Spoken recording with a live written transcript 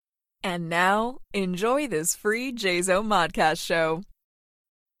And now, enjoy this free JZO Modcast show.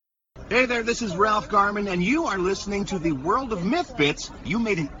 Hey there, this is Ralph Garman, and you are listening to the World of Myth Bits. You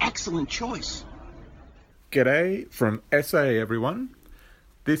made an excellent choice. G'day from SA, everyone.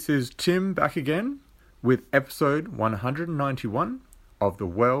 This is Tim back again with episode 191 of the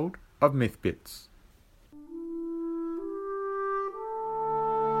World of Myth Bits.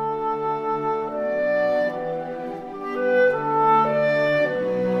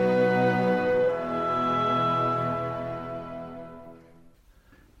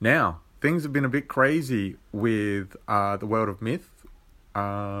 Now, things have been a bit crazy with the World of Myth.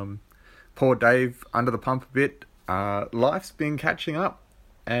 Poor Dave under the pump a bit. Life's been catching up.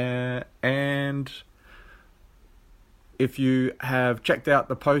 And if you have checked out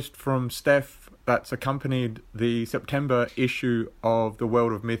the post from Steph that's accompanied the September issue of the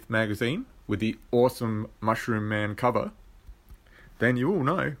World of Myth magazine with the awesome Mushroom Man cover, then you all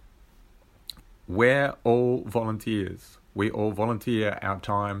know we're all volunteers. We all volunteer our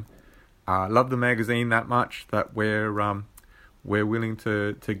time. Love the magazine that much that we're willing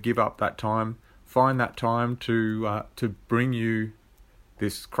to give up that time, find that time to bring you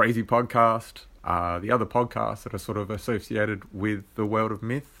this crazy podcast, the other podcasts that are sort of associated with the World of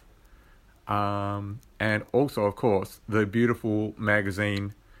Myth, and also, of course, the beautiful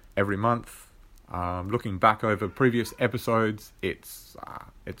magazine every month. Looking back over previous episodes, it's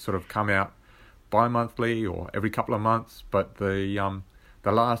sort of come out bi-monthly or every couple of months, but the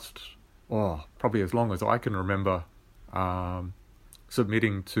last, probably as long as I can remember,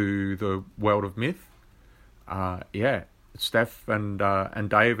 submitting to the World of Myth, Steph and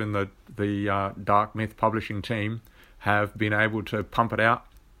Dave and the Dark Myth publishing team have been able to pump it out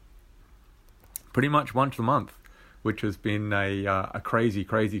pretty much once a month, which has been a crazy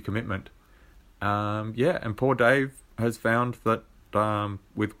commitment. And poor Dave has found that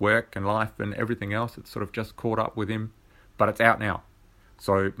with work and life and everything else, it's sort of just caught up with him, but it's out now.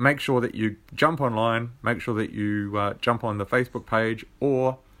 So make sure that you jump online, make sure that you jump on the Facebook page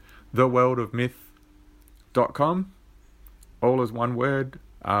or theworldofmyth.com, all as one word,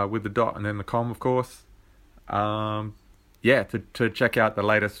 with the dot and then the com, of course. To check out the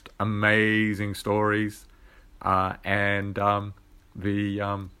latest amazing stories and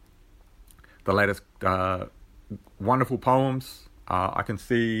the latest wonderful poems. I can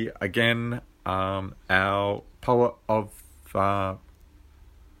see again our poet of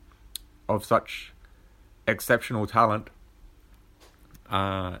such exceptional talent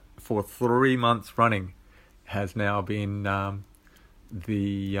for 3 months running has now been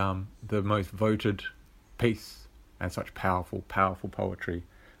the most voted piece, and such powerful poetry,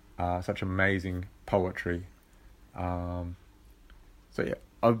 such amazing poetry.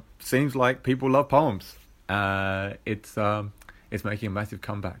 Seems like people love poems. It's making a massive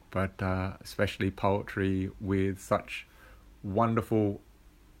comeback, but especially poetry with such wonderful,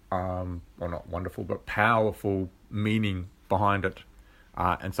 not wonderful, but powerful meaning behind it,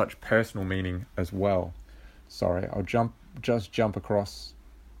 and such personal meaning as well. Sorry, I'll jump across.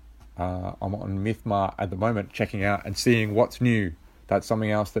 I'm on Mythmart at the moment, checking out and seeing what's new. That's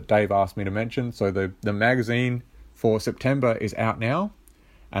something else that Dave asked me to mention. So the magazine for September is out now,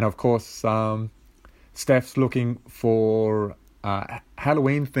 and of course, Steph's looking for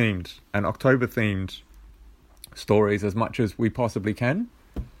Halloween themed and October themed stories as much as we possibly can,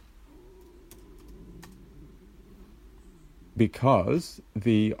 because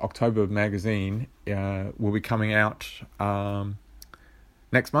the October magazine will be coming out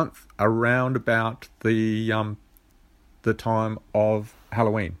next month around about the time of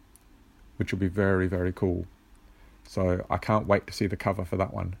Halloween, which will be very, very cool. So I can't wait to see the cover for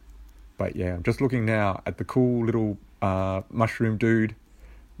that one. But yeah, I'm just looking now at the cool little mushroom dude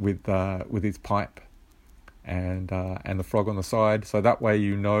with his pipe and the frog on the side. So that way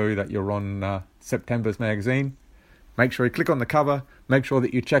you know that you're on September's magazine. Make sure you click on the cover. Make sure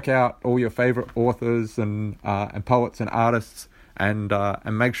that you check out all your favorite authors and poets and artists, and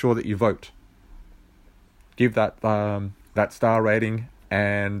make sure that you vote. Give that star rating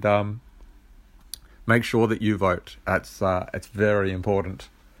and make sure that you vote. It's very important.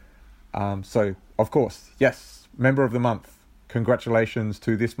 So, of course, yes, Member of the Month. Congratulations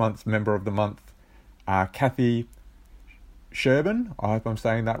to this month's Member of the Month, Kathy Sherbin. I hope I'm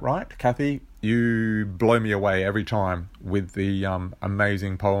saying that right. Kathy, you blow me away every time with the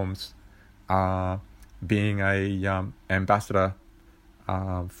amazing poems. Being a ambassador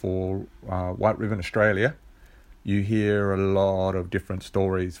for White Ribbon Australia, you hear a lot of different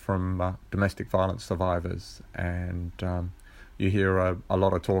stories from domestic violence survivors, and you hear a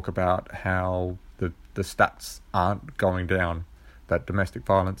lot of talk about how the stats aren't going down, that domestic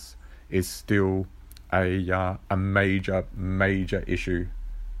violence is still a major issue,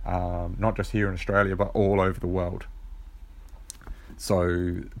 not just here in Australia but all over the world.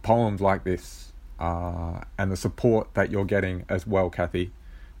 So poems like this and the support that you're getting as well, Kathy,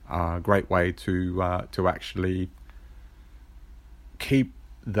 are a great way to actually keep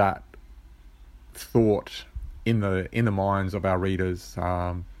that thought in the minds of our readers,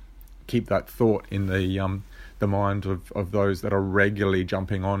 keep that thought in the minds of those that are regularly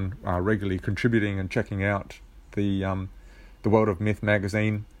jumping on, regularly contributing and checking out the World of Myth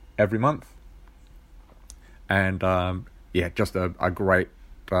magazine every month. And just a great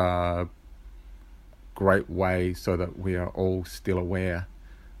way so that we are all still aware,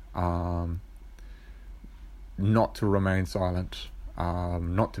 not to remain silent,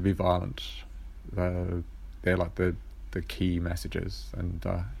 not to be violent. They're like the key messages, and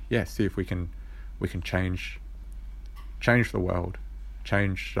see if we can change the world,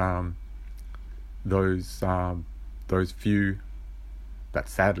 change those few that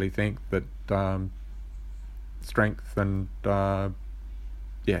sadly think that strength and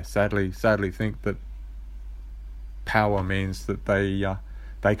sadly think that power means that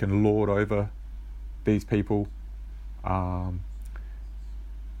they can lord over these people.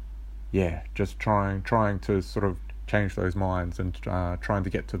 Just trying to sort of change those minds and trying to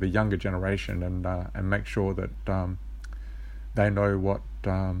get to the younger generation and make sure that they know what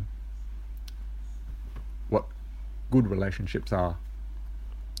good relationships are.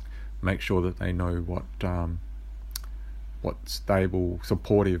 Make sure that they know what stable,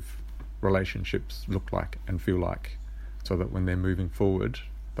 supportive relationships look like and feel like, so that when they're moving forward,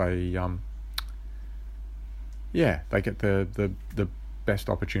 they get the best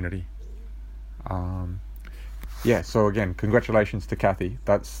opportunity. So again, congratulations to Kathy.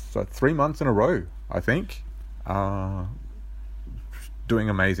 That's 3 months in a row, I think, doing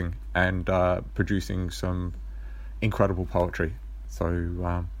amazing and producing some incredible poetry.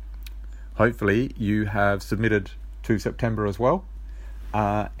 So hopefully you have submitted to September as well,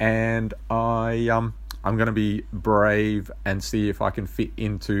 and I'm going to be brave and see if I can fit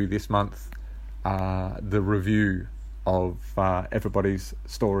into this month the review of everybody's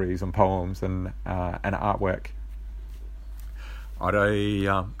stories and poems and artwork. I'm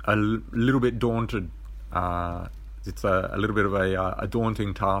a little bit daunted. It's a little bit of a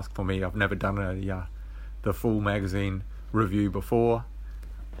daunting task for me. I've never done the full magazine review before,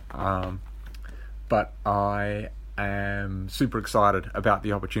 but I am super excited about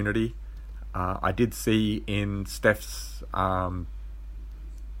the opportunity. I did see in Steph's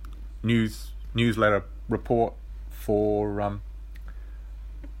newsletter report for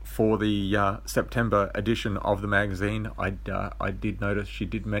the September edition of the magazine, I did notice she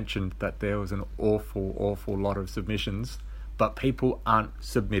did mention that there was an awful lot of submissions, but people aren't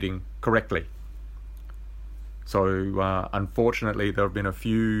submitting correctly. So unfortunately, there have been a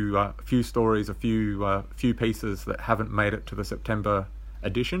few stories, a few pieces that haven't made it to the September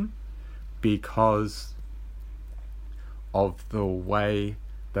edition because of the way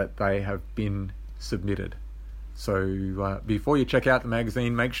that they have been submitted. So before you check out the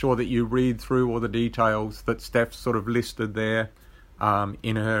magazine, make sure that you read through all the details that Steph sort of listed there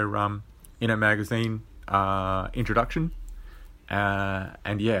in her magazine introduction.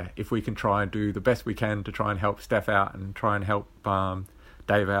 If we can try and do the best we can to try and help Steph out and try and help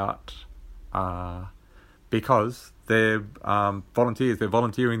Dave out, because they're volunteers, they're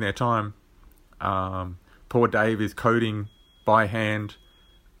volunteering their time. Poor Dave is coding by hand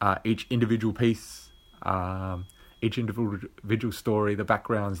each individual piece, each individual story, the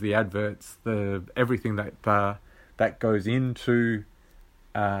backgrounds, the adverts, everything that goes into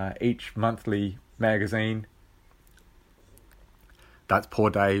each monthly magazine. That's poor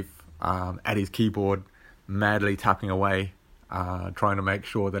Dave at his keyboard, madly tapping away, trying to make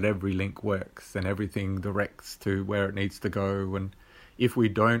sure that every link works and everything directs to where it needs to go. And if we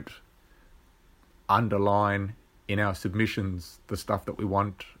don't underline in our submissions the stuff that we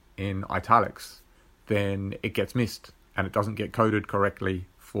want in italics, then it gets missed and it doesn't get coded correctly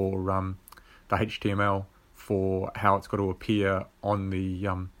for the HTML for how it's got to appear on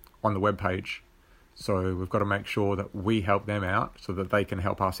the web page. So we've got to make sure that we help them out so that they can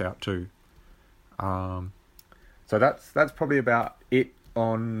help us out too. So that's probably about it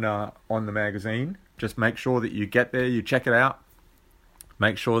on the magazine. Just make sure that you get there, you check it out.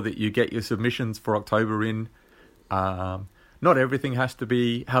 Make sure that you get your submissions for October in. Not everything has to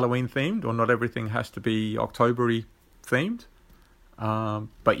be Halloween themed, or not everything has to be October-y themed.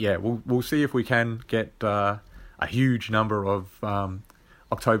 But yeah, we'll see if we can get a huge number of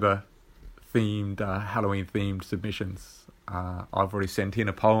October themed, Halloween themed submissions. I've already sent in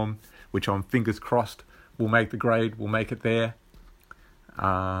a poem which I'm fingers crossed will make the grade, will make it there.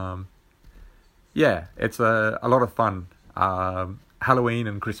 Yeah, it's a lot of fun. Halloween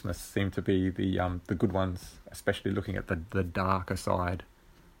and Christmas seem to be the good ones, especially looking at the darker side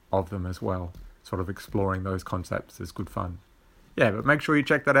of them as well. Sort of exploring those concepts is good fun. Yeah, but make sure you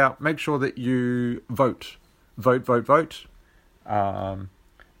check that out. Make sure that you vote. Vote.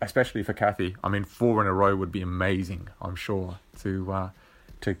 Especially for Kathy. I mean, 4 in a row would be amazing, I'm sure, to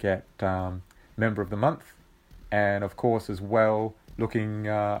get Member of the Month. And of course, as well, looking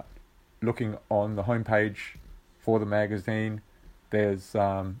on the homepage for the magazine, there's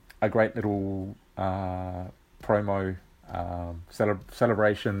a great little promo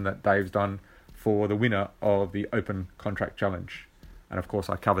celebration that Dave's done for the winner of the Open Contract Challenge. And of course,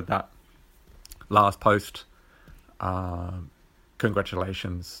 I covered that last post.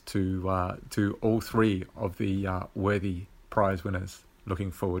 Congratulations to all 3 of the worthy prize winners.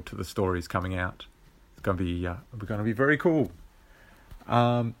 Looking forward to the stories coming out. It's going to be very cool.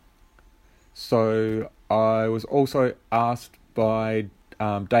 So I was also asked by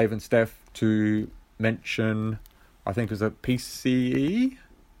Dave and Steph to mention, I think it was a PCE.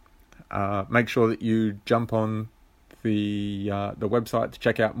 Make sure that you jump on the website to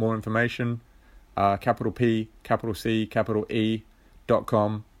check out more information. Capital P, capital C, capital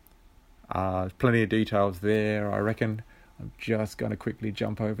E.com. Plenty of details there, I reckon. I'm just going to quickly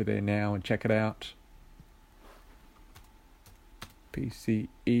jump over there now and check it out.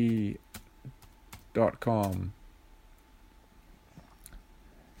 PCE.com.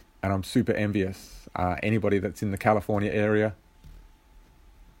 And I'm super envious. Anybody that's in the California area.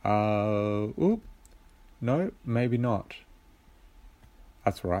 No, maybe not.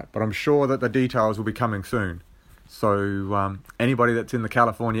 That's right. But I'm sure that the details will be coming soon. So anybody that's in the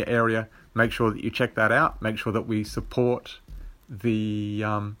California area, make sure that you check that out. Make sure that we support the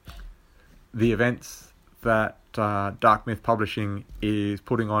events that Dark Myth Publishing is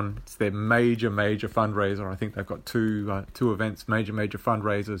putting on. It's their major fundraiser. I think they've got two events, major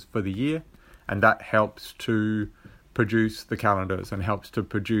fundraisers for the year, and that helps to produce the calendars and helps to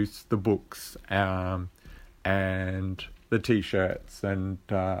produce the books and the t-shirts and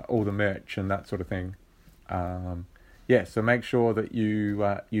all the merch and that sort of thing. So make sure that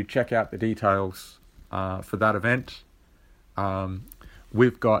you check out the details for that event.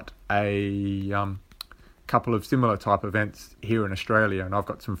 We've got a couple of similar type events here in Australia, and I've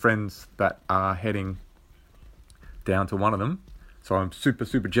got some friends that are heading down to one of them. So I'm super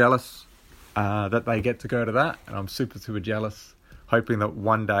jealous that they get to go to that, and I'm super jealous, hoping that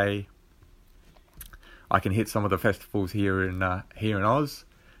one day I can hit some of the festivals here in Oz,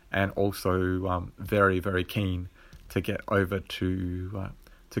 and also very keen to get over to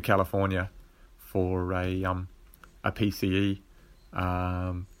California for a PCE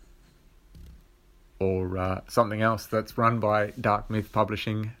or something else that's run by Dark Myth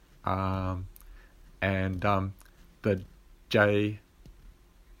Publishing, and the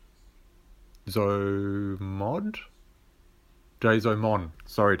Jazomon.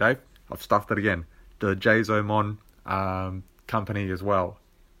 Sorry, Dave, I've stuffed it again. The Jazomon company as well.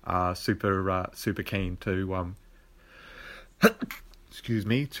 Super keen to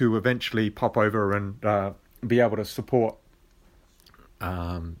to eventually pop over and be able to support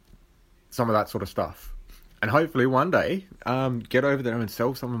some of that sort of stuff, and hopefully one day get over there and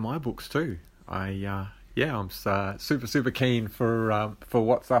sell some of my books too. I'm super keen for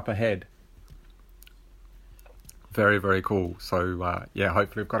what's up ahead. Very cool. So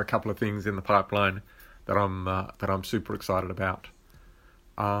hopefully we've got a couple of things in the pipeline that I'm super excited about.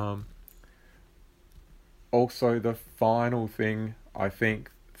 Also, the final thing I think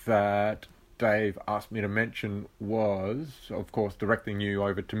that Dave asked me to mention was, of course, directing you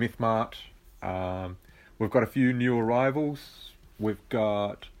over to MythMart. We've got a few new arrivals. We've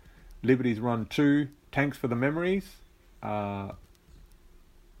got Liberty's Run 2, Tanks for the Memories. That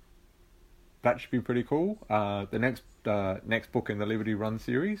should be pretty cool. The next book in the Liberty Run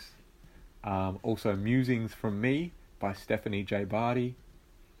series. Also, Musings from Me by Stephanie J. Barty.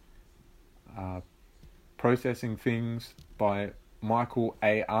 Processing Things by Michael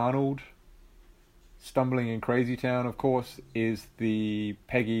A. Arnold. Stumbling in Crazy Town, of course, is the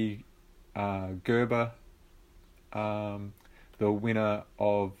Peggy Gerber, the winner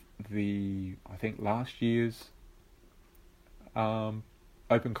of the, I think, last year's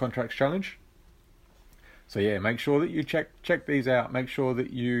Open Contracts Challenge. So yeah, make sure that you check these out. Make sure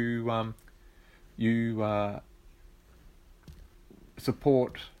that you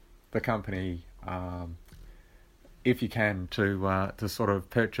support the company if you can, to sort of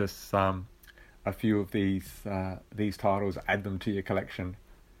purchase a few of these titles, add them to your collection.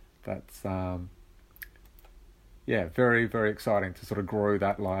 that's very, very exciting to sort of grow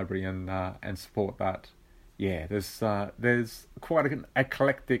that library and support that. Yeah, there's quite an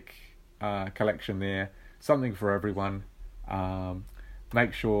eclectic collection there, something for everyone.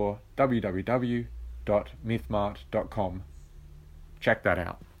 Make sure www.mythmart.com. Check that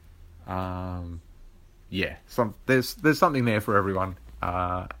out. There's something there for everyone,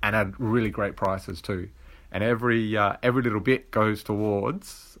 and at really great prices too. And every little bit goes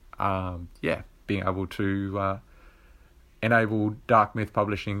towards being able to enable Dark Myth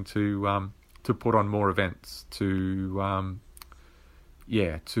Publishing to put on more events, to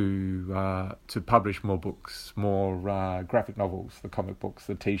publish more books, more graphic novels, the comic books,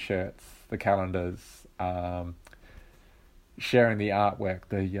 the T-shirts, the calendars, sharing the artwork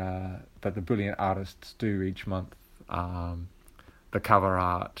that the brilliant artists do each month, the cover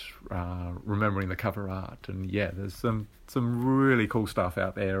art, remembering the cover art, and there's some really cool stuff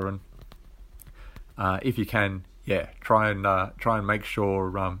out there. And if you can, try and make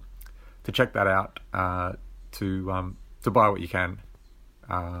sure to check that out, to buy what you can.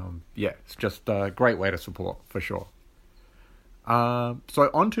 It's just a great way to support for sure. So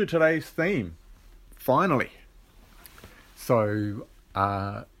on to today's theme, finally. So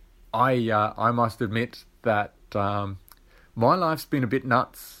I must admit that my life's been a bit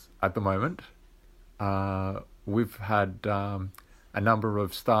nuts at the moment. We've had a number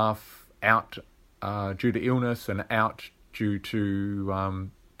of staff out due to illness and out due to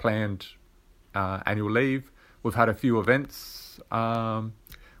planned annual leave. We've had a few events.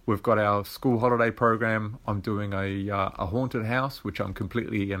 We've got our school holiday program. I'm doing a haunted house, which I'm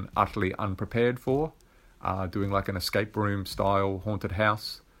completely and utterly unprepared for. Doing like an escape room style haunted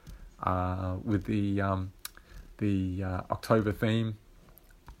house with the October theme.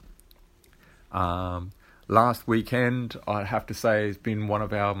 Last weekend, I'd have to say, has been one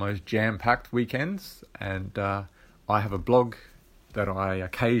of our most jam-packed weekends, and I have a blog that I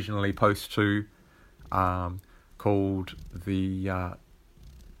occasionally post to called the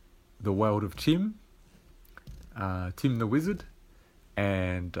World of Tim the Wizard,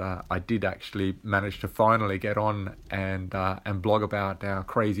 and I did actually manage to finally get on and blog about our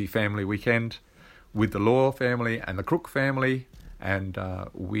crazy family weekend with the Law family and the Crook family, and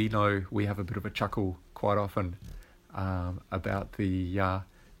we know we have a bit of a chuckle quite often about the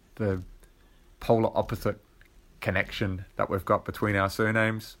polar opposite connection that we've got between our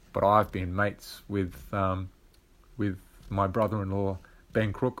surnames. But I've been mates with my brother-in-law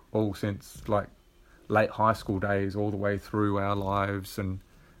Ben Crook all since like late high school days, all the way through our lives, and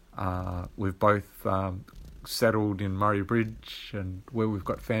we've both settled in Murray Bridge and where we've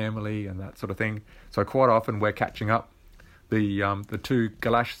got family and that sort of thing. So quite often we're catching up. The two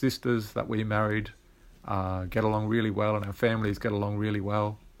Galash sisters that we married get along really well, and our families get along really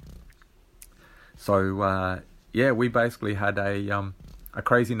well. So we basically had a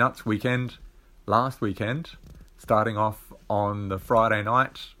crazy nuts weekend last weekend. Starting off on the Friday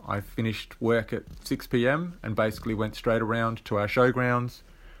night, I finished work at 6 p.m. and basically went straight around to our showgrounds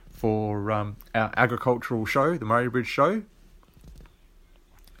for our agricultural show, the Murray Bridge show.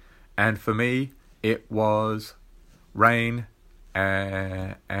 And for me, it was rain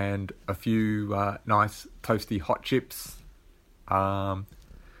and a few nice toasty hot chips.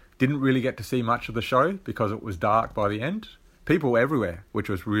 Didn't really get to see much of the show because it was dark by the end. People everywhere, which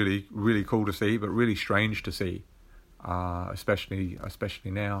was really, really cool to see, but really strange to see. Especially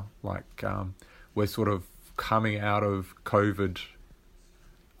now, like we're sort of coming out of COVID,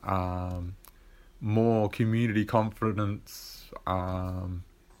 more community confidence. So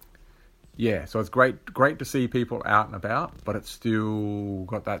it's great to see people out and about, but it's still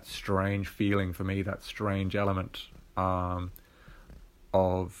got that strange feeling for me, that strange element of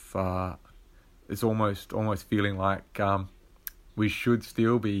it's almost feeling like we should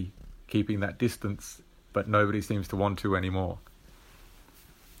still be keeping that distance, but nobody seems to want to anymore.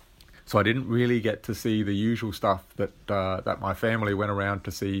 So I didn't really get to see the usual stuff that my family went around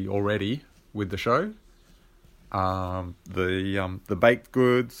to see already with the show. The baked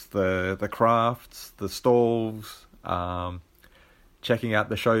goods, the crafts, the stalls, checking out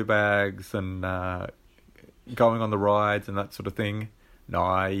the show bags and going on the rides and that sort of thing.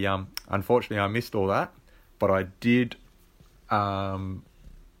 No, unfortunately I missed all that, but I did happen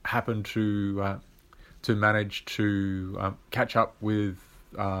to manage to catch up with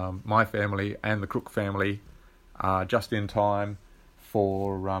my family and the Crook family just in time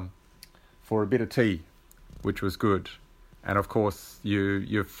for a bit of tea, which was good. And of course,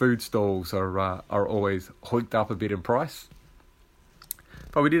 your food stalls are always hooked up a bit in price,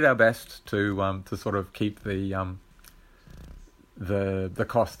 but we did our best to sort of keep the the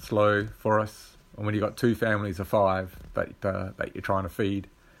cost's low for us. And when you've got 2 families of 5 that you're trying to feed,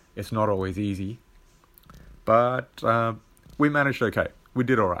 it's not always easy. But we managed okay. We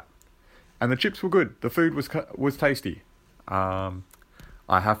did all right. And the chips were good. The food was tasty. I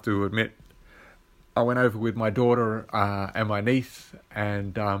have to admit, I went over with my daughter and my niece,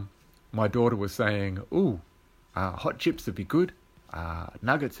 and my daughter was saying, "Ooh, hot chips would be good,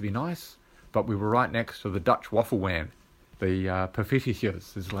 nuggets would be nice." But we were right next to the Dutch waffle wan, the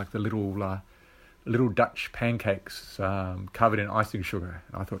pofitjes, is like the little Dutch pancakes covered in icing sugar.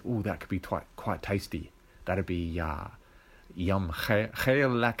 And I thought, "Ooh, that could be quite tasty. That'd be yum, heel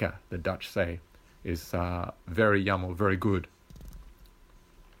lekker," the Dutch say, is very yum or very good,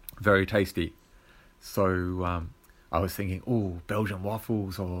 very tasty. So I was thinking, "Oh, Belgian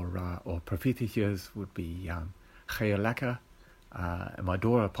waffles or pofitjes would be heel lekker." And my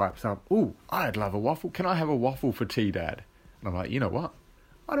daughter pipes up, "Oh, I'd love a waffle. Can I have a waffle for tea, Dad?" And I'm like, "You know what?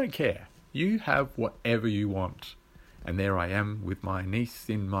 I don't care. You have whatever you want." And there I am with my niece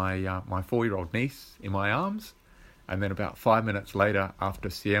in my 4-year-old niece in my arms. And then about 5 minutes later,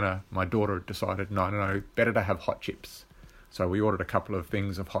 after Sienna, my daughter decided, no, better to have hot chips. So we ordered a couple of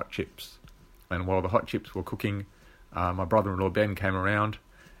things of hot chips. And while the hot chips were cooking, my brother-in-law Ben came around,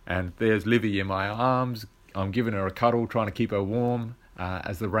 and there's Livy in my arms. I'm giving her a cuddle, trying to keep her warm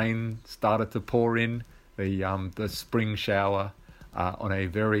as the rain started to pour in, the spring shower on a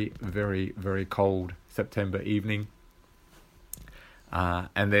very, very, very cold September evening.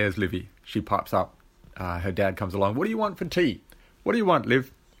 And there's Livy. She pipes up. Her dad comes along. "What do you want for tea?" "What do you want,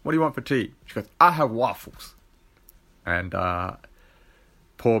 Liv? What do you want for tea?" She goes, "I have waffles." And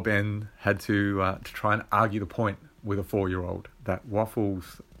poor Ben had to try and argue the point with a 4-year-old that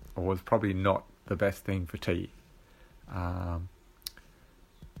waffles was probably not the best thing for tea.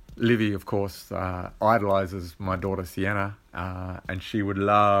 Livy, of course, idolizes my daughter Sienna, and she would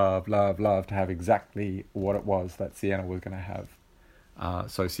love to have exactly what it was that Sienna was going to have.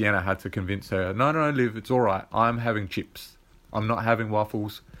 So Sienna had to convince her, no, Liv, it's all right. I'm having chips. I'm not having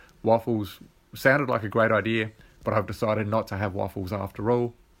waffles. Waffles sounded like a great idea, but I've decided not to have waffles after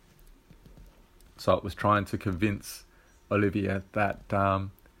all. So it was trying to convince Olivia that, no,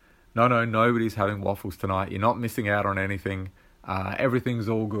 nobody's having waffles tonight. You're not missing out on anything. Everything's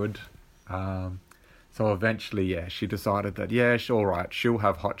all good. So eventually, she decided that, all right, she'll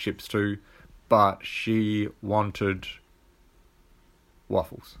have hot chips too, but she wanted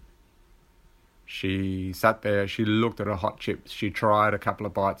waffles. She sat there, she looked at her hot chips, she tried a couple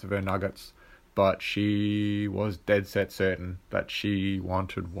of bites of her nuggets, but she was dead set certain that she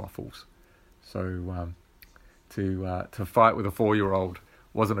wanted waffles. So to fight with a 4-year-old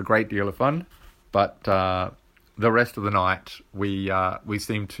wasn't a great deal of fun, but the rest of the night we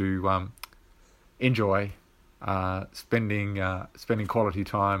seemed to enjoy spending quality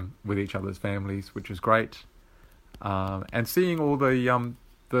time with each other's families, which was great. And seeing all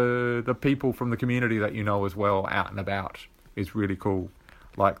the people from the community that you know as well out and about is really cool.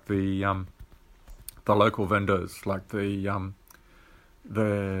 Like the local vendors, like the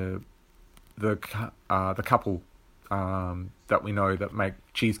couple that we know that make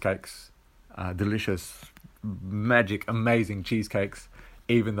cheesecakes, delicious, magic, amazing cheesecakes,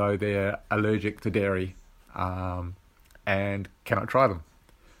 even though they're allergic to dairy, and cannot try them.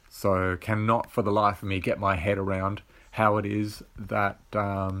 So cannot for the life of me get my head around how it is that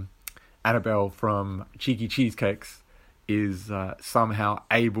Annabelle from Cheeky Cheesecakes is somehow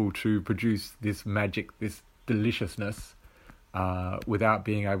able to produce this magic, this deliciousness, without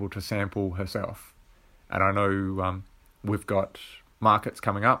being able to sample herself. And I know we've got markets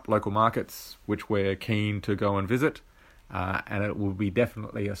coming up, local markets, which we're keen to go and visit, and it will be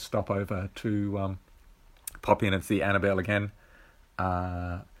definitely a stopover to pop in and see Annabelle again.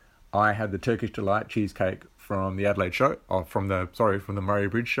 I had the Turkish Delight cheesecake from the Adelaide show, or from the Murray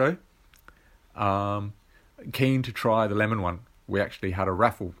Bridge show. Keen to try the lemon one. We actually had a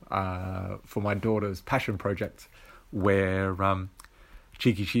raffle for my daughter's passion project, where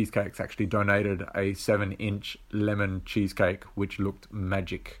Cheeky Cheesecakes actually donated a 7-inch lemon cheesecake, which looked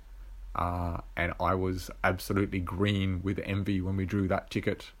magic. And I was absolutely green with envy when we drew that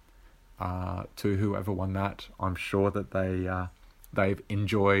ticket to whoever won that. I'm sure that they've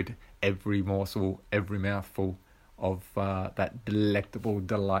enjoyed every morsel, every mouthful of that delectable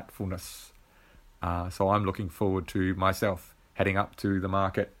delightfulness. So I'm looking forward to myself heading up to the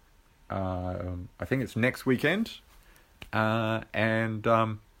market. I think it's next weekend. And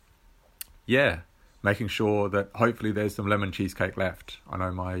making sure that hopefully there's some lemon cheesecake left. I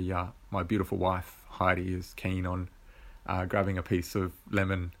know my beautiful wife, Heidi, is keen on grabbing a piece of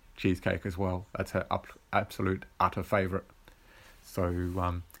lemon cheesecake as well. That's her absolute utter favourite.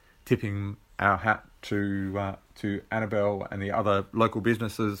 So tipping our hat to Annabelle and the other local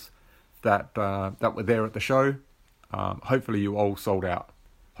businesses that were there at the show. Hopefully you all sold out.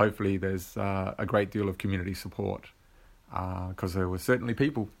 Hopefully there's a great deal of community support, because there were certainly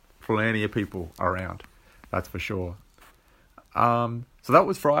plenty of people around, that's for sure. So that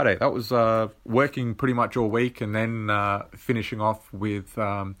was Friday. That was working pretty much all week, and then finishing off with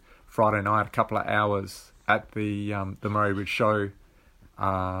Friday night, a couple of hours at the Murray Bridge show.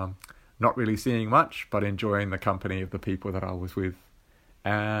 Not really seeing much, but enjoying the company of the people that I was with.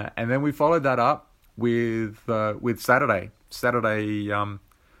 And then we followed that up with Saturday. Saturday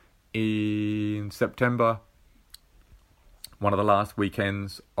in September, one of the last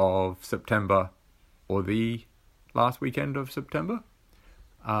weekends of September, or the last weekend of September,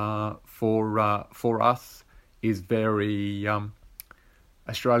 for us is very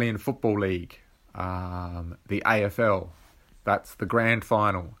Australian Football League, the AFL. That's the grand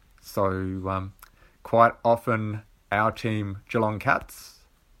final. So quite often our team, Geelong Cats,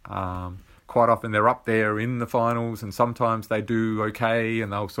 quite often they're up there in the finals, and sometimes they do okay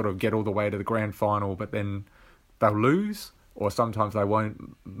and they'll sort of get all the way to the grand final, but then they'll lose, or sometimes they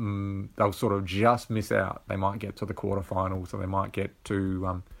won't. They'll sort of just miss out. They might get to the quarterfinals, or they might get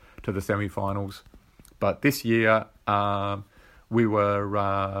to the semi-finals. But this year we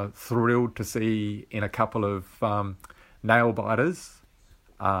were thrilled to see in a couple of nail biters,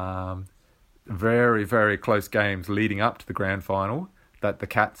 very, very close games leading up to the grand final, that the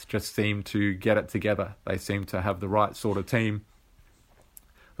Cats just seemed to get it together. They seemed to have the right sort of team,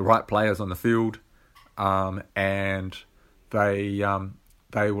 the right players on the field, and they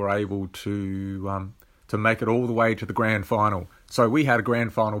were able to make it all the way to the grand final. So we had a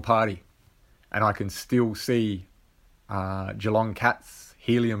grand final party, and I can still see Geelong Cats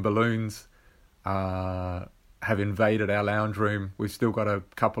helium balloons have invaded our lounge room. We've still got a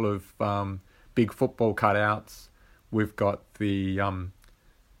couple of big football cutouts. We've got the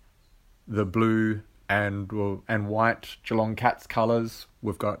blue and white Geelong Cats colours.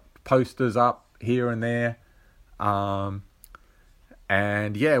 We've got posters up here and there.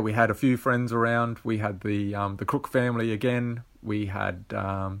 And yeah, we had a few friends around. We had the Crook family again. We had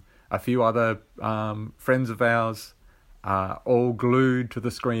a few other friends of ours, all glued to the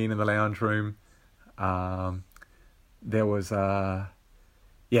screen in the lounge room. There was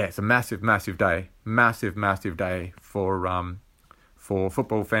it's a massive day for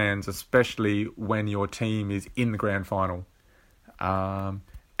football fans, especially when your team is in the grand final. And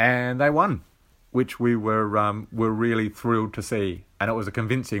they won, which we were really thrilled to see, and it was a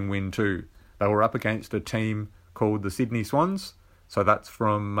convincing win too. They were up against a team called the Sydney Swans, so that's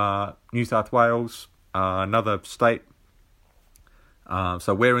from New South Wales, another state.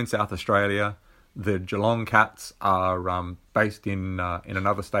 So we're in South Australia. The Geelong Cats are based in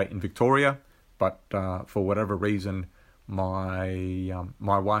another state in Victoria, but for whatever reason, my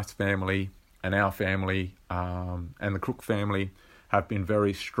wife's family and our family and the Crook family have been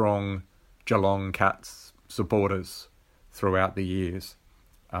very strong Geelong Cats supporters throughout the years,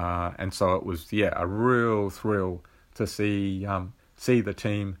 and so it was a real thrill to see the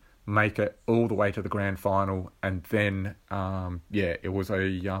team make it all the way to the grand final. And then it was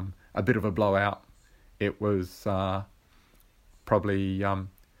a bit of a blowout. It was probably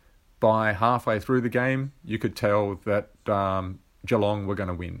by halfway through the game, you could tell that Geelong were going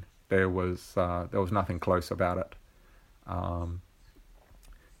to win. There was nothing close about it.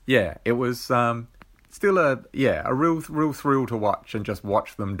 It was still a real thrill to watch, and just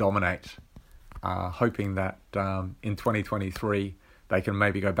watch them dominate. Hoping that in 2023 they can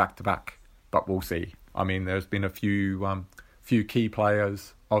maybe go back to back, but we'll see. I mean, there's been a few key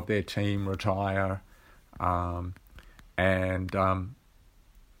players of their team retire, another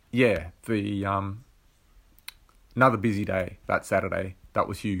busy day that Saturday. That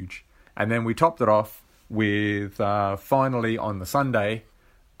was huge. And then we topped it off with finally on the Sunday,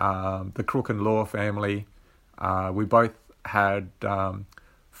 the Crook and Law family. We both had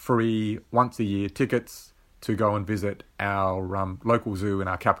free once a year tickets to go and visit our local zoo in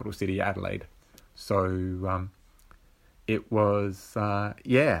our capital city, Adelaide. So it was a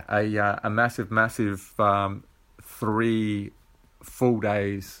massive 3 full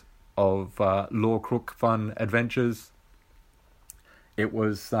days of Law Crook fun adventures. It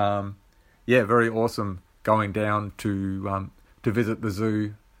was very awesome going down to visit the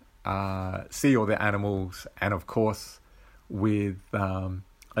zoo, see all the animals, and of course with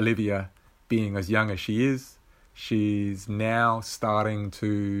Olivia being as young as she is, she's now starting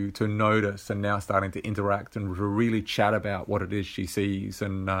to notice and now starting to interact and to really chat about what it is she sees,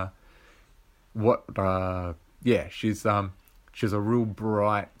 and She's a real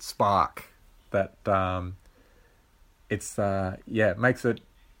bright spark that it makes it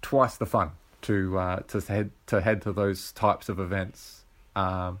twice the fun to head to those types of events.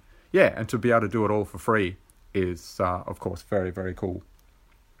 And to be able to do it all for free is of course very, very cool.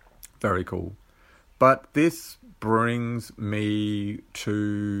 Very cool. But this brings me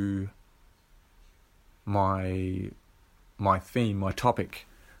to my theme, my topic,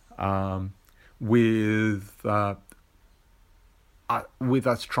 with us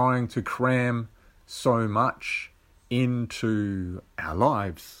trying to cram so much into our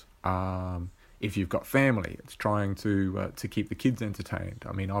lives. If you've got family, it's trying to keep the kids entertained.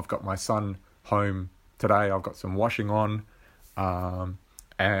 I mean, I've got my son home today. I've got some washing on,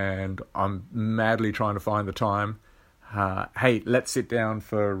 and I'm madly trying to find the time. Hey, let's sit down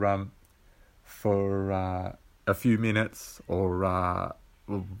for a few minutes, or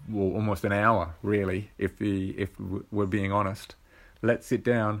almost an hour, really, if we're being honest. Let's sit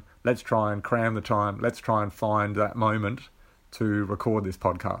down. Let's try and cram the time. Let's try and find that moment to record this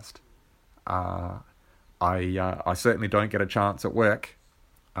podcast. I certainly don't get a chance at work.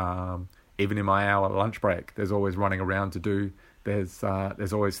 Even in my hour lunch break, there's always running around to do. There's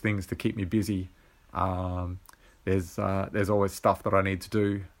always things to keep me busy. There's always stuff that I need to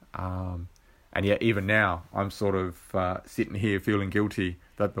do. And yet even now, I'm sort of sitting here feeling guilty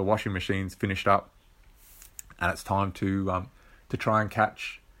that the washing machine's finished up, and it's time to try and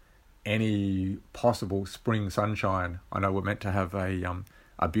catch any possible spring sunshine. I know we're meant to have a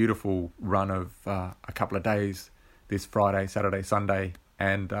beautiful run of a couple of days this Friday, Saturday, Sunday,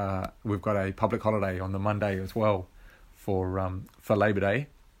 and we've got a public holiday on the Monday as well for Labor Day.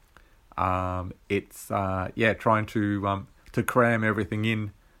 It's trying to cram everything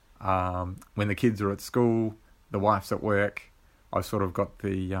in. When the kids are at school, the wife's at work, I've sort of got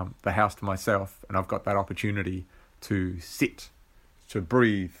the house to myself, and I've got that opportunity to sit, to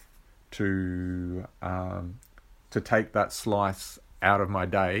breathe, to take that slice out of my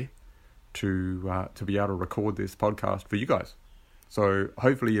day to be able to record this podcast for you guys. So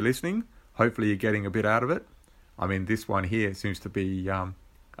hopefully you're listening. Hopefully you're getting a bit out of it. I mean, this one here seems to be a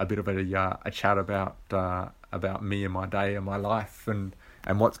bit of a chat about me and my day and my life and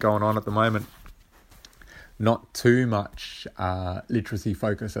what's going on at the moment. Not too much literacy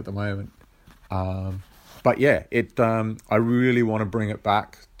focus at the moment. But yeah, I really want to bring it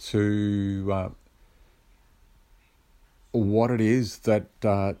back to what it is that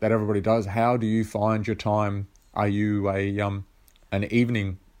everybody does. How do you find your time? Are you an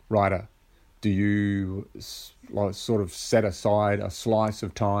evening writer? Do you sort of set aside a slice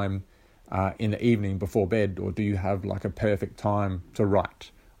of time in the evening before bed, or do you have like a perfect time to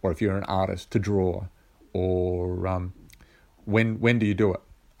write? Or if you're an artist, to draw? Or when do you do it?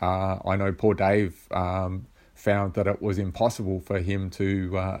 I know poor Dave found that it was impossible for him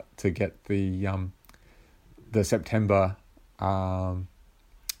to get the September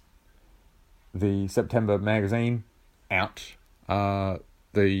magazine out.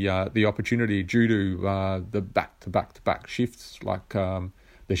 The opportunity due to the back shifts, like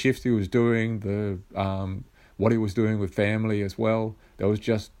the shifts he was doing, what he was doing with family as well. There was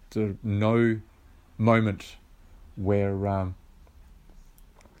just no moment where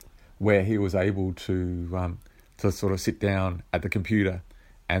he was able to sort of sit down at the computer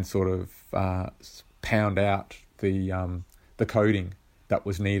and sort of pound out the coding that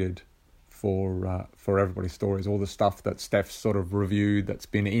was needed for everybody's stories, all the stuff that Steph's sort of reviewed, that's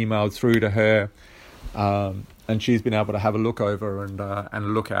been emailed through to her, and she's been able to have a look over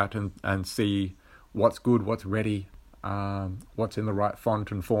and look at and see what's good, what's ready, what's in the right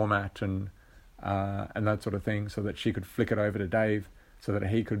font and format and that sort of thing, so that she could flick it over to Dave, so that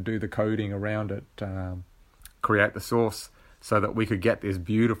he could do the coding around it, create the source, so that we could get this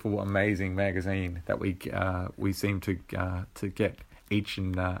beautiful, amazing magazine that we seem to get each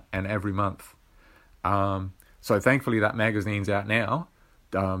and every month. So thankfully that magazine's out now.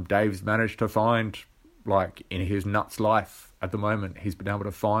 Dave's managed to find, like, in his nuts life at the moment, he's been able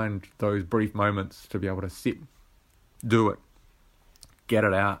to find those brief moments to be able to sit, do it, get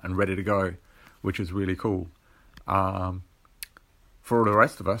it out and ready to go, which is really cool. For the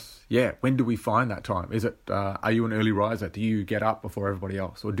rest of us, when do we find that time? Is it, are you an early riser? Do you get up before everybody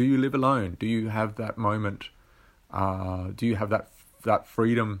else? Or do you live alone? Do you have that moment? Do you have that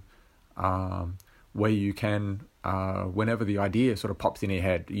freedom where you can, whenever the idea sort of pops in your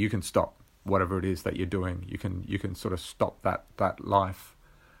head, you can stop whatever it is that you're doing. You can sort of stop that life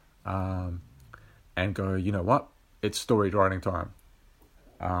and go, you know what? It's story writing time.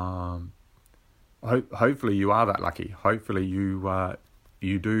 Hopefully you are that lucky. Hopefully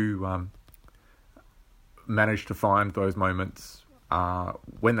you do manage to find those moments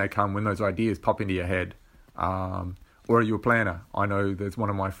when they come, when those ideas pop into your head. Or are you a planner? I know there's one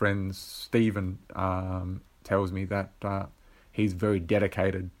of my friends, Stephen, tells me that he's very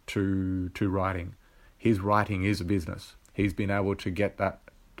dedicated to writing. His writing is a business. He's been able to get that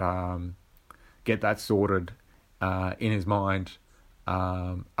sorted in his mind,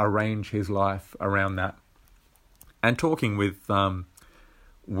 arrange his life around that, and talking with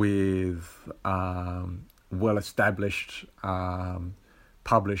well-established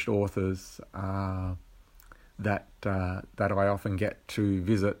published authors that I often get to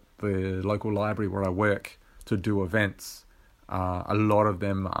visit the local library where I work to do events. A lot of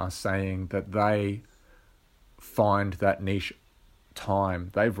them are saying that they find that niche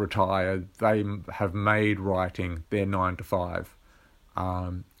time. They've retired. They have made writing their 9 to 5,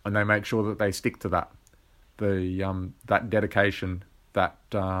 and they make sure that they stick to that. That dedication. That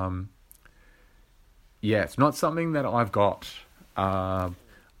it's not something that I've got.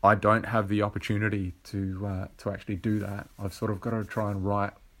 I don't have the opportunity to actually do that. I've sort of got to try and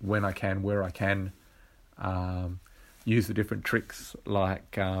write when I can, where I can. Use the different tricks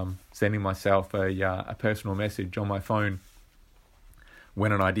like sending myself a personal message on my phone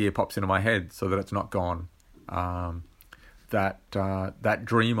when an idea pops into my head, so that it's not gone. That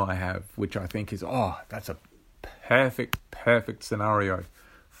dream I have, which I think is that's a perfect scenario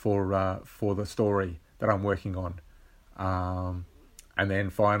for the story that I'm working on. And then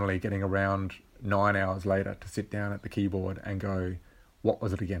finally getting around 9 hours later to sit down at the keyboard and go, what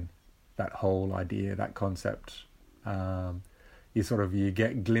was it again? That whole idea, that concept. You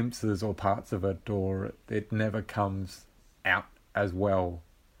get glimpses or parts of it, or it never comes out as well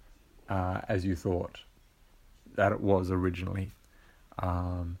as you thought that it was originally.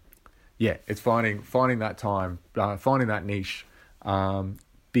 It's finding that time, finding that niche,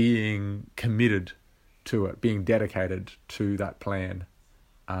 being committed to it, being dedicated to that plan,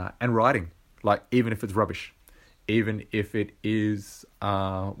 and writing, like, even if it's rubbish, even if it is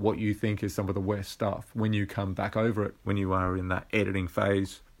what you think is some of the worst stuff, when you come back over it, when you are in that editing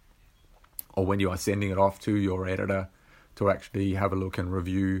phase, or when you are sending it off to your editor to actually have a look and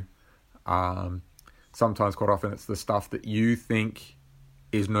review. Sometimes, quite often, it's the stuff that you think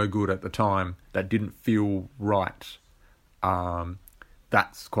is no good at the time, that didn't feel right.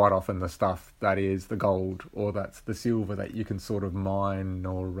 That's quite often the stuff that is the gold, or that's the silver that you can sort of mine,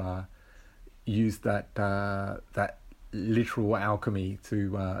 or use that literal alchemy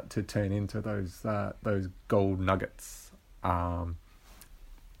to turn into those gold nuggets. And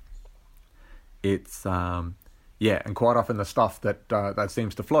quite often the stuff that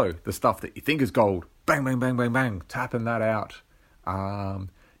seems to flow, the stuff that you think is gold, bang, bang, bang, bang, bang, tapping that out.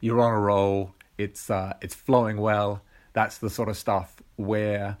 You're on a roll. It's flowing well. That's the sort of stuff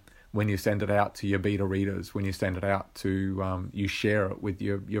where, when you send it out to your beta readers, when you send it out to, you share it with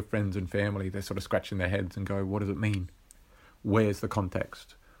your friends and family, they're sort of scratching their heads and go, what does it mean? Where's the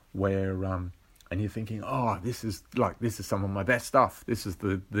context? Where, and you're thinking, this is some of my best stuff. This is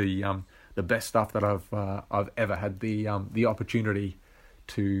the best stuff that I've ever had the opportunity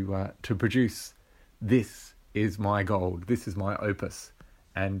to produce. This is my gold. This is my opus,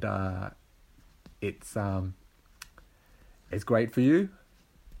 and it's great for you,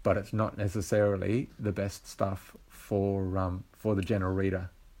 but it's not necessarily the best stuff for the general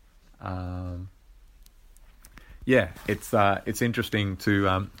reader. It's interesting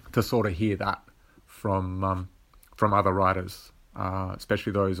to sort of hear that from other writers,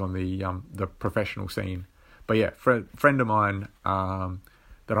 especially those on the professional scene. But yeah, friend of mine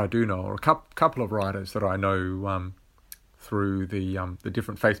that I do know, or a couple of writers that I know through the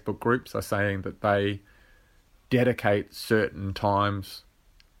different Facebook groups, are saying that they dedicate certain times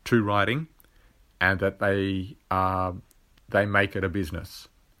to writing, and that they make it a business,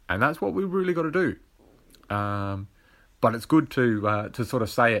 and that's what we really got to do. But it's good to sort of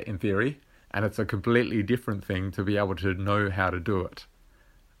say it in theory, and it's a completely different thing to be able to know how to do it.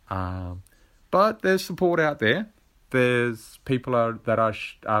 But there's support out there. There's people that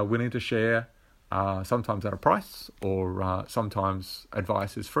are willing to share, sometimes at a price, or sometimes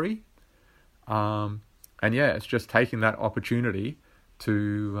advice is free. And yeah, it's just taking that opportunity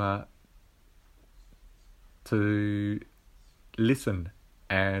to listen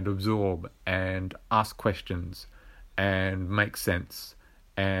and absorb and ask questions and make sense,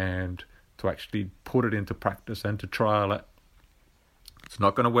 and to actually put it into practice and to trial it. It's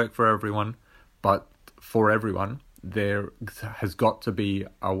not going to work for everyone, but for everyone, there has got to be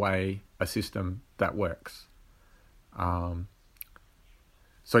a system that works.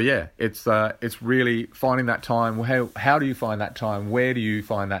 So yeah, it's really finding that time. How do you find that time? Where do you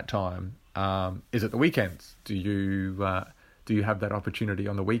find that time? is at the weekends. Do you have that opportunity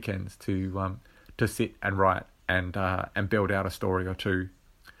on the weekends to sit and write and build out a story or two?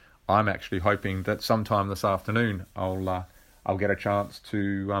 I'm actually hoping that sometime this afternoon I'll get a chance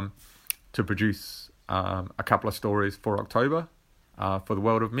to produce a couple of stories for October for the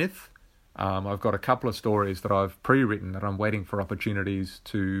World of Myth. I've got a couple of stories that I've pre-written that I'm waiting for opportunities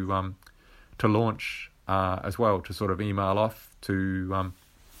to launch as well, to sort of email off to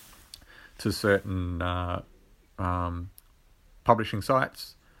certain publishing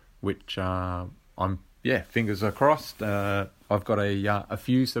sites, which fingers are crossed. I've got a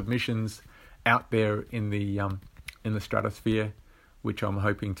few submissions out there in the stratosphere, which I'm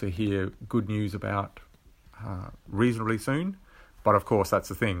hoping to hear good news about reasonably soon. But of course, that's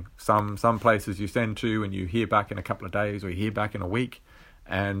the thing. Some places you send to and you hear back in a couple of days, or you hear back in a week,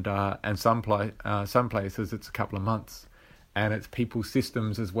 and some places it's a couple of months, and it's people's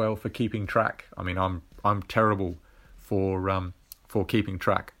systems as well for keeping track. I mean, I'm terrible for keeping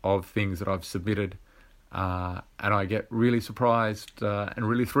track of things that I've submitted, and I get really surprised and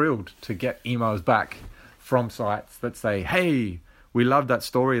really thrilled to get emails back from sites that say, "Hey, we love that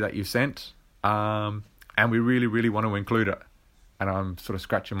story that you sent, and we really, really want to include it." And I'm sort of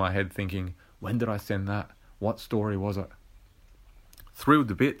scratching my head thinking, when did I send that? What story was it? Thrilled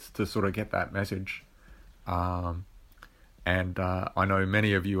to bits to sort of get that message. And I know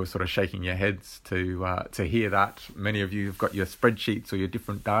many of you are sort of shaking your heads to hear that. Many of you have got your spreadsheets or your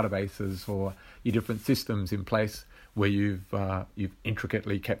different databases or your different systems in place where you've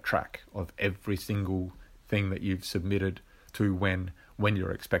intricately kept track of every single thing that you've submitted to when you're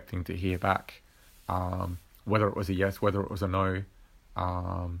expecting to hear back. Whether it was a yes, whether it was a no,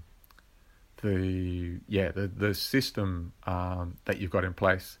 the system that you've got in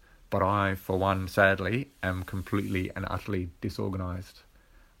place. But I, for one, sadly, am completely and utterly disorganized.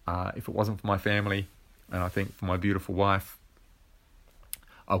 If it wasn't for my family, and I think for my beautiful wife,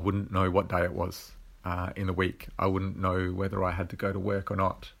 I wouldn't know what day it was in the week. I wouldn't know whether I had to go to work or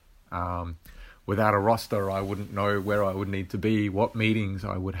not. Without a roster, I wouldn't know where I would need to be, what meetings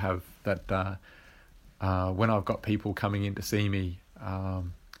I would have, that when I've got people coming in to see me,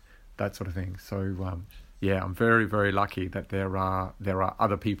 that sort of thing. So I'm very, very lucky that there are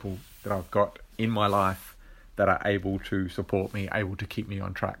other people that I've got in my life that are able to support me, able to keep me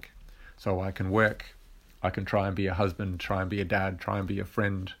on track. So I can work, I can try and be a husband, try and be a dad, try and be a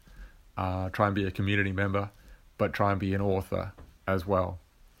friend, try and be a community member, but try and be an author as well.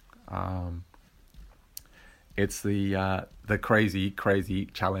 It's the crazy, crazy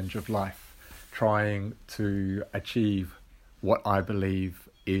challenge of life, trying to achieve what I believe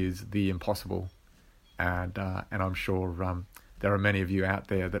is the impossible, and I'm sure there are many of you out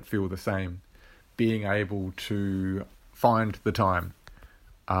there that feel the same. Being able to find the time,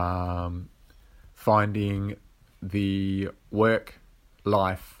 finding the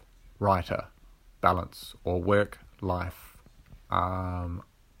work-life writer balance, or work-life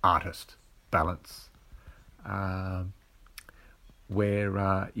artist balance,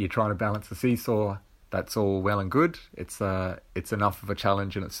 where you're trying to balance the seesaw. That's all well and good. It's enough of a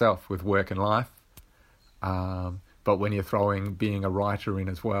challenge in itself with work and life. But when you're throwing being a writer in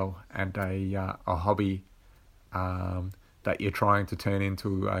as well, and a hobby that you're trying to turn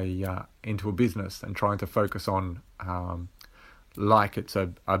into a business, and trying to focus on like it's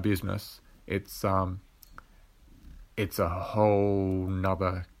a business, it's a whole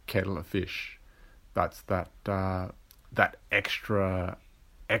nother kettle of fish. That's that extra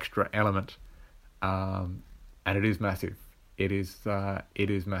element, and it is massive. It is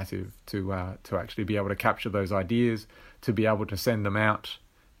massive to actually be able to capture those ideas, to be able to send them out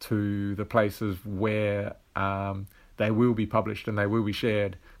to the places where they will be published and they will be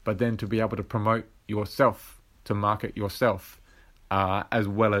shared, but then to be able to promote yourself, to market yourself, as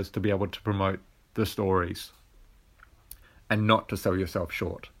well as to be able to promote the stories, and not to sell yourself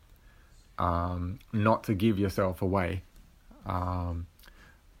short, not to give yourself away,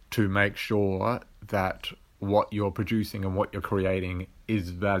 to make sure that what you're producing and what you're creating is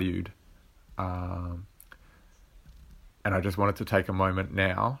valued. And I just wanted to take a moment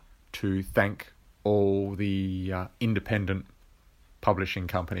now to thank all the independent publishing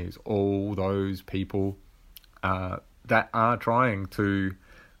companies, all those people that are trying to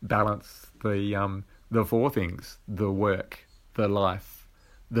balance the four things: the work, the life,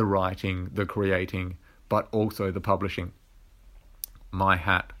 the writing, the creating, but also the publishing. My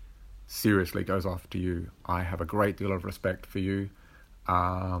hat seriously goes off to you. I have a great deal of respect for you.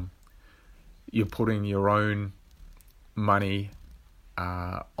 You're putting your own money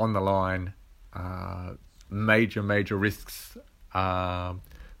on the line, major risks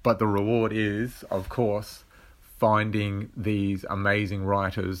But the reward is, of course, finding these amazing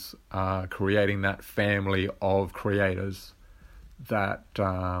writers, creating that family of creators that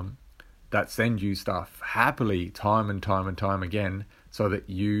send you stuff happily time and time again, so that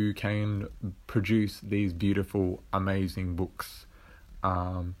you can produce these beautiful, amazing books,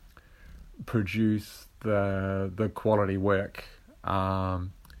 produce the quality work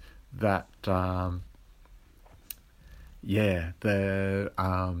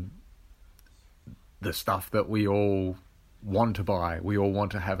the stuff that we all want to buy, we all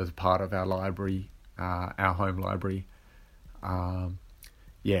want to have as part of our library, our home library.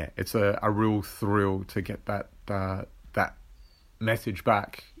 It's a real thrill to get that message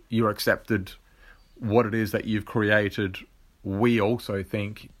back. You're accepted. What it is that you've created, we also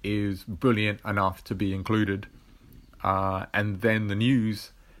think is brilliant enough to be included. And then the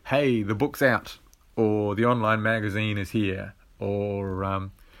news, hey, the book's out, or the online magazine is here, or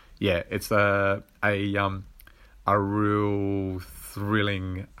it's a real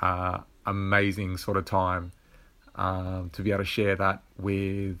thrilling, amazing sort of time to be able to share that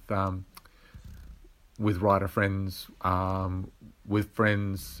with writer friends, with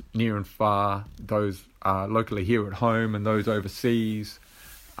friends near and far, those locally here at home and those overseas.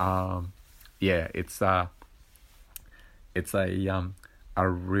 It's a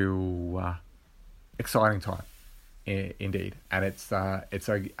real exciting time, indeed, and it's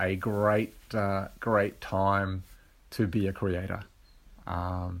a great time to be a creator,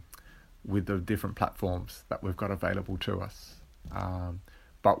 with the different platforms that we've got available to us.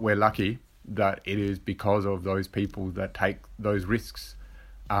 But we're lucky that it is because of those people that take those risks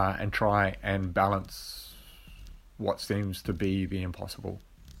and try and balance what seems to be the impossible.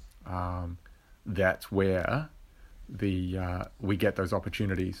 That's where we get those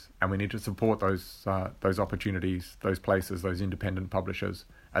opportunities, and we need to support those opportunities, those places, those independent publishers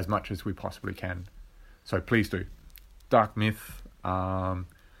as much as we possibly can. So please do. Dark Myth, so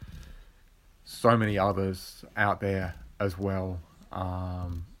many others out there as well,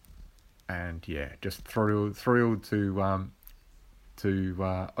 and just thrilled to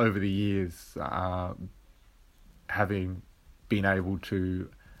over the years having been able to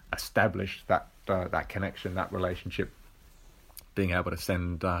establish that connection, that relationship, being able to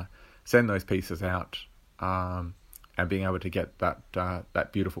send those pieces out, and being able to get that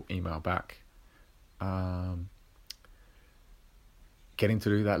beautiful email back, getting to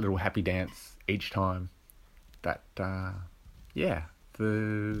do that little happy dance each time, that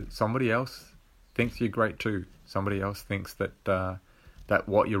somebody else thinks you're great too. Somebody else thinks that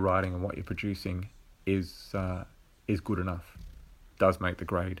what you're writing and what you're producing is good enough, does make the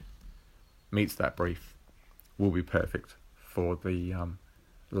grade, meets that brief, will be perfect for the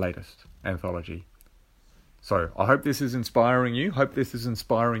latest anthology. So I hope this is inspiring you. Hope this is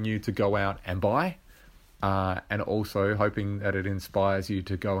inspiring you to go out and buy, and also hoping that it inspires you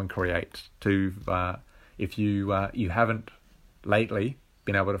to go and create. If you haven't lately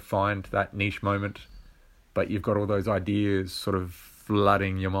been able to find that niche moment, but you've got all those ideas sort of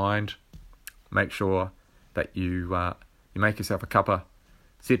flooding your mind, make sure that you make yourself a cuppa,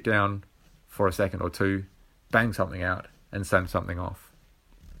 sit down for a second or two, bang something out, and send something off.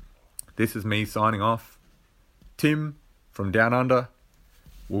 This is me signing off. Tim from Down Under.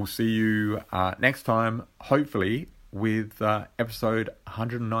 We'll see you next time, hopefully with episode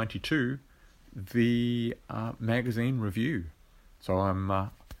 192, the magazine review. So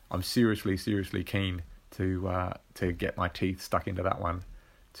I'm seriously keen to get my teeth stuck into that one,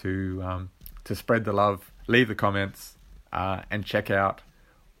 to spread the love, leave the comments, and check out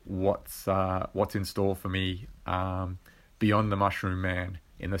what's in store for me beyond the Mushroom Man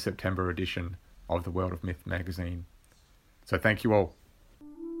in the September edition of the World of Myth magazine. So thank you all.